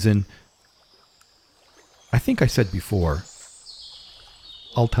the reason, I think I said before,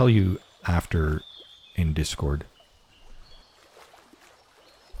 I'll tell you after in Discord.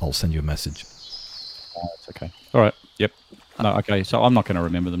 I'll send you a message. Oh, that's okay. All right. Yep. No, okay. So I'm not going to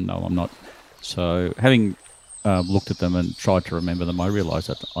remember them. No, I'm not. So having looked at them and tried to remember them, I realised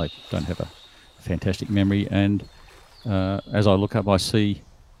that I don't have a fantastic memory. And as I look up, I see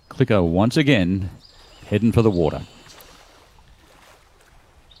Clicker once again heading for the water.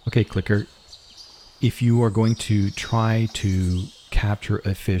 Okay, Clicker. If you are going to try to capture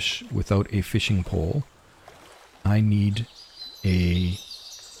a fish without a fishing pole, I need a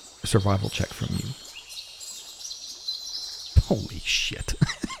survival check from you. Holy shit.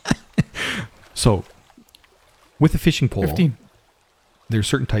 So, with a fishing pole, 15. there's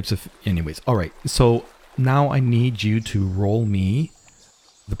certain types of... Anyways, all right. So, now I need you to roll me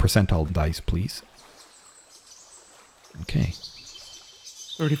the percentile dice, please. Okay.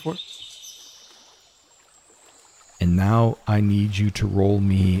 34. And now I need you to roll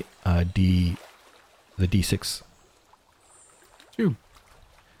me the D6. 2.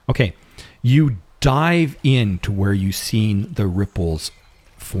 Okay. You dive into where you've seen the ripples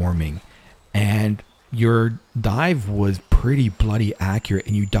forming, and your dive was pretty bloody accurate,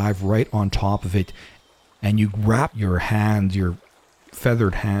 and you dive right on top of it, and you wrap your hands, your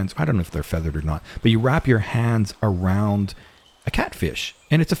feathered hands, I don't know if they're feathered or not, but you wrap your hands around a catfish,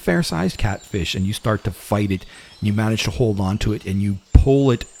 and it's a fair-sized catfish, and you start to fight it, and you manage to hold on to it, and you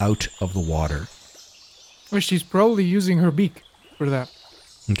pull it out of the water. Well, she's probably using her beak for that.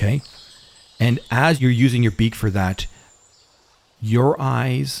 Okay? And as you're using your beak for that, your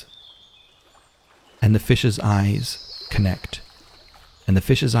eyes and the fish's eyes connect. And the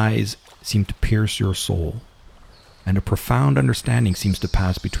fish's eyes seem to pierce your soul. And a profound understanding seems to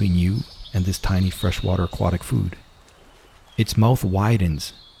pass between you and this tiny freshwater aquatic food. Its mouth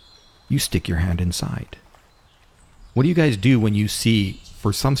widens. You stick your hand inside. What do you guys do when you see,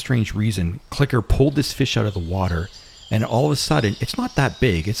 for some strange reason, Clicker pulled this fish out of the water, and all of a sudden, it's not that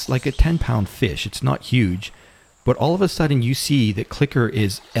big. It's like a 10-pound fish. It's not huge. But all of a sudden, you see that Clicker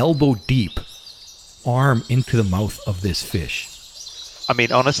is elbow deep, arm into the mouth of this fish. I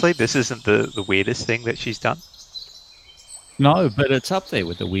mean, honestly, this isn't the weirdest thing that she's done. No, but it's up there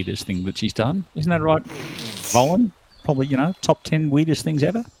with the weirdest thing that she's done. Isn't that right, Roland? Probably, top 10 weirdest things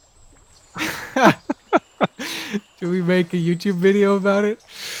ever. Do we make a YouTube video about it?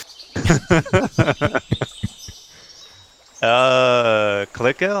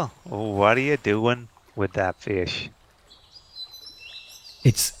 Clicker, what are you doing with that fish?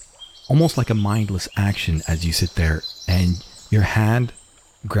 It's almost like a mindless action as you sit there and your hand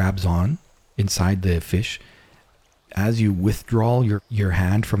grabs on inside the fish. As you withdraw your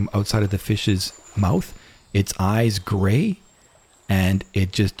hand from outside of the fish's mouth, its eyes gray and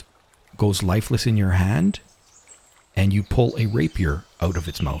it just goes lifeless in your hand, and you pull a rapier out of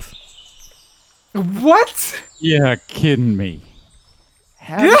its mouth. What? You're kidding me.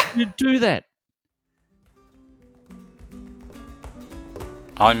 How did you do that?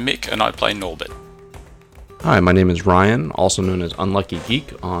 I'm Mick and I play Norbert. Hi, my name is Ryan, also known as Unlucky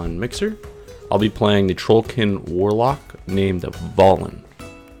Geek on Mixer. I'll be playing the Trollkin Warlock named Valen.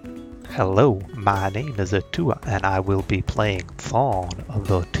 Hello, my name is Atua, and I will be playing Thorn,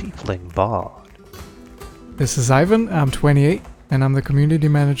 the Tiefling Bard. This is Ivan, I'm 28, and I'm the community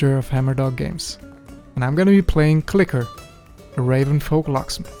manager of Hammerdog Games. And I'm going to be playing Clicker, a Ravenfolk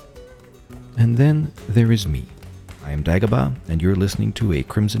locksmith. And then there is me. I am Dagobah, and you're listening to a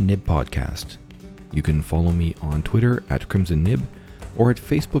Crimson Nib podcast. You can follow me on Twitter at Crimson Nib or at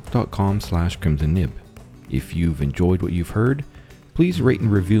facebook.com/Crimson Nib. If you've enjoyed what you've heard, please rate and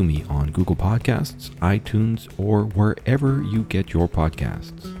review me on Google Podcasts, iTunes, or wherever you get your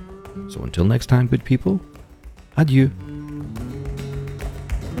podcasts. So until next time, good people, adieu.